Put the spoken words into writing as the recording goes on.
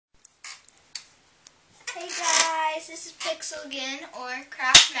this is Pixel again, or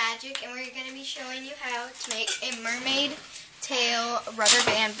Craft Magic, and we're going to be showing you how to make a mermaid tail rubber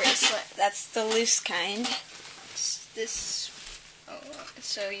band bracelet. That's the loose kind.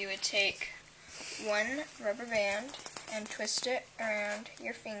 So you would take one rubber band and twist it around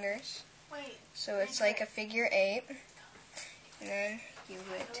your fingers. So it's like a figure 8. And then you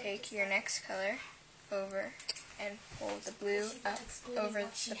would take your next color over and pull the blue up over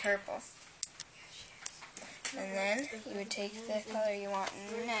the purple. And then you would take the color you want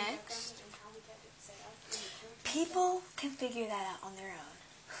next. People can figure that out on their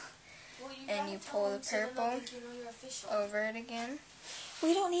own. And you pull the purple over it again.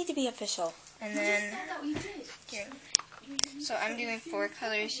 We don't need to be official. And then, here. So I'm doing 4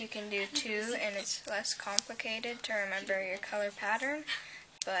 colors. You can do 2, and it's less complicated to remember your color pattern.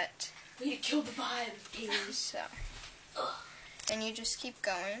 But you killed the vibe. So, and you just keep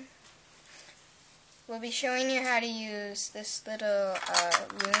going. We'll be showing you how to use this little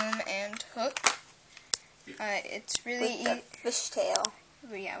loom and hook. It's really with the fishtail.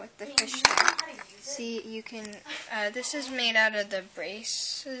 Yeah, with the fishtail. See, you can. This is made out of the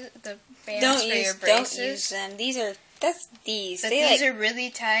brace, the bands for your braces. Don't use them. These. But these are really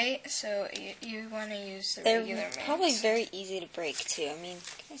tight, so you want to use the regular bands. They're probably very easy to break too. I mean,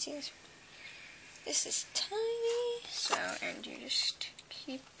 can I see this? This is tiny. So, and you just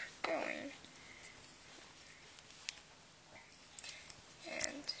keep going.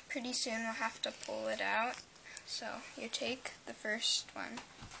 And pretty soon we'll have to pull it out. So you take the first one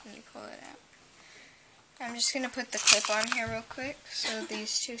and you pull it out. I'm just going to put the clip on here real quick so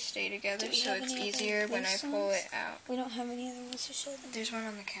these two stay together so it's easier when I pull it out. We don't have any other ones to show them. There's one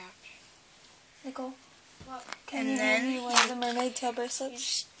on the couch. Nicole, can you hand me one of the mermaid tail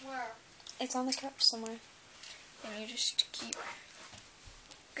bracelets? Where? It's on the couch somewhere. And you just keep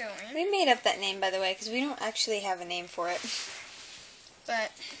going. We made up that name, by the way, because we don't actually have a name for it.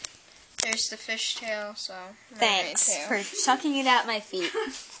 But there's the fishtail, so thanks for chucking it at my feet.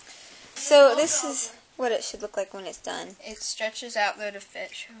 So this is what it should look like when it's done. It stretches out though to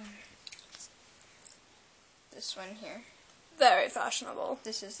fit. This one here. Very fashionable.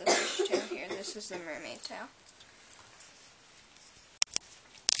 This is the fishtail here. This is the mermaid tail.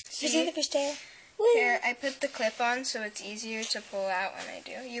 See the fishtail? Here, I put the clip on so it's easier to pull out when I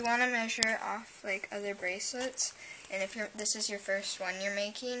do. You want to measure off like other bracelets, and if this is your first one you're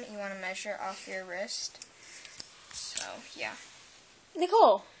making, you want to measure off your wrist. So, yeah.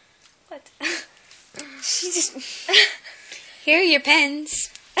 Nicole. What? She just... Here are your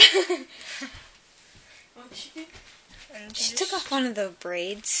pens. And she took off one of the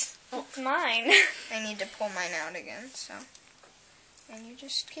braids. Well, it's mine. I need to pull mine out again, so. And you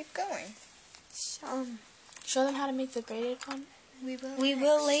just keep going. Show them how to make the braided one. We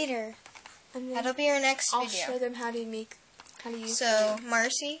will later. And that'll be our next I'll video. show them how to use. So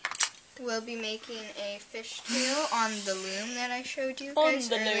Marcy will be making a fishtail on the loom that I showed you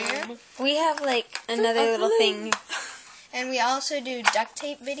guys earlier. We have like another little thing. And we also do duct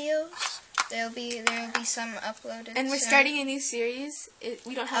tape videos. There will be some uploaded. And we're starting a new series.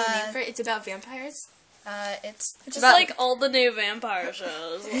 We don't have a name for it. It's about vampires. It's just like all the new vampire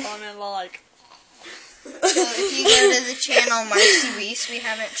shows. I mean, like. So if you go to the channel Marcy Weiss, we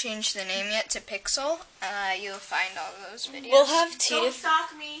haven't changed the name yet to Pixel. You'll find all those videos. We'll have Don't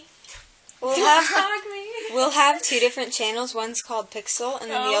stalk me. We'll have 2 different channels. One's called Pixel, and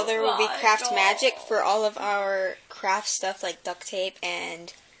then the other will be Craft Magic for all of our craft stuff like duct tape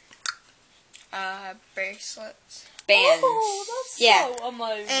and bracelets, bands. Oh, that's so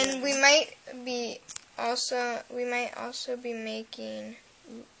amazing. And we might also be making.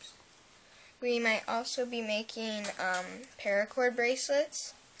 We might also be making paracord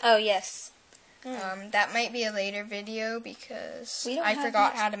bracelets. Oh, yes. That might be a later video because I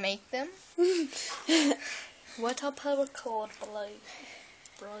forgot how to make them. What are paracord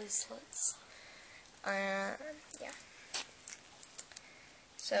bracelets? Yeah.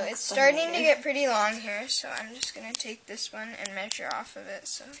 So it's starting to get pretty long here, so I'm just going to take this one and measure off of it.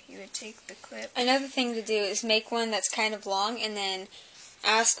 So you would take the clip. Another thing to do is make one that's kind of long and then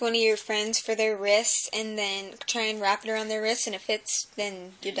ask one of your friends for their wrist and then try and wrap it around their wrist, and if it fits,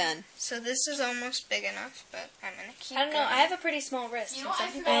 then you're done. So this is almost big enough, but I'm going to keep I don't know, going. I have a pretty small wrist. I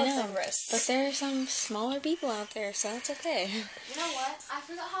know, but there are some smaller people out there, so that's okay. You know what? I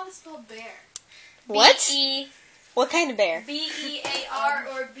forgot how to spell bear. What? B-E. What kind of bear? B-E-A-R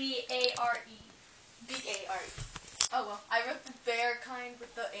or B-A-R-E? B-A-R-E. Oh, well, I wrote the bear kind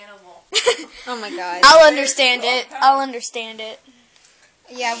with the animal. Oh my god. I'll understand it.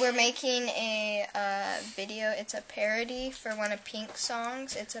 Yeah, we're making a video. It's a parody for one of Pink's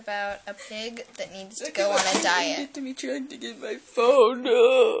songs. It's about a pig that needs to go on a diet. To me trying to get my phone.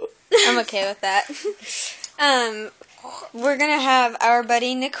 I'm okay with that. We're gonna have our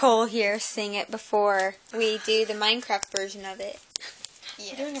buddy Nicole here sing it before we do the Minecraft version of it.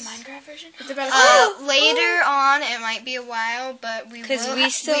 Yes. You're doing a Minecraft version? It's about later on. It might be a while, but we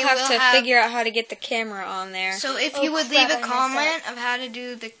still have to figure out how to get the camera on there. So if you would leave a comment of how to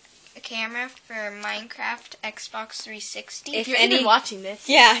do the camera for Minecraft Xbox 360. If you're even watching this.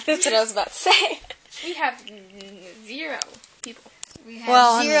 Yeah, that's what I was about to say. We have 0 people. We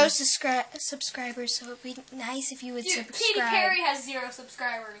have 0 subscribers, so it would be nice if you would subscribe. Katy Perry has 0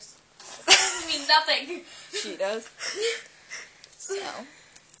 subscribers. I mean nothing. She does. So,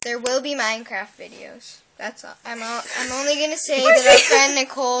 there will be Minecraft videos. That's all. I'm only gonna say that our friend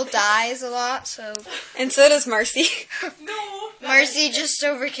Nicole dies a lot, so. And so does Marcy. No. Marcy just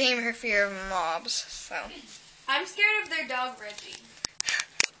overcame her fear of mobs, so. I'm scared of their dog Reggie.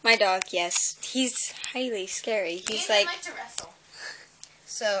 My dog, yes, he's highly scary. He's like. I like to wrestle.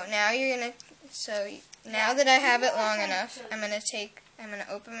 So now you're gonna. So now that I have it long enough, I'm gonna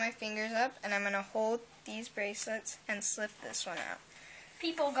open my fingers up and I'm gonna hold these bracelets and slip this one out.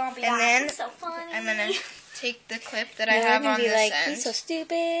 People gonna be and then so funny. I'm gonna take the clip that I have on this end. He's so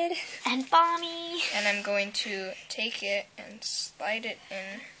stupid and funny. And I'm going to take it and slide it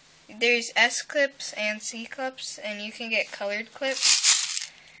in. There's S clips and C clips, and you can get colored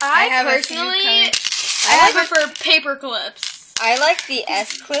clips. I prefer paper clips. I like the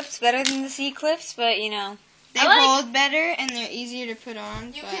S clips better than the C clips, but you know. They hold better and they're easier to put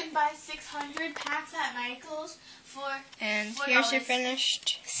on. You can buy 600 packs at Michael's for And here's your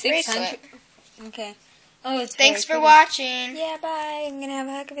finished 600. bracelet. Okay. Oh, it's Thanks for watching. Yeah, bye. I'm gonna have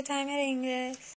a heck of a time editing this.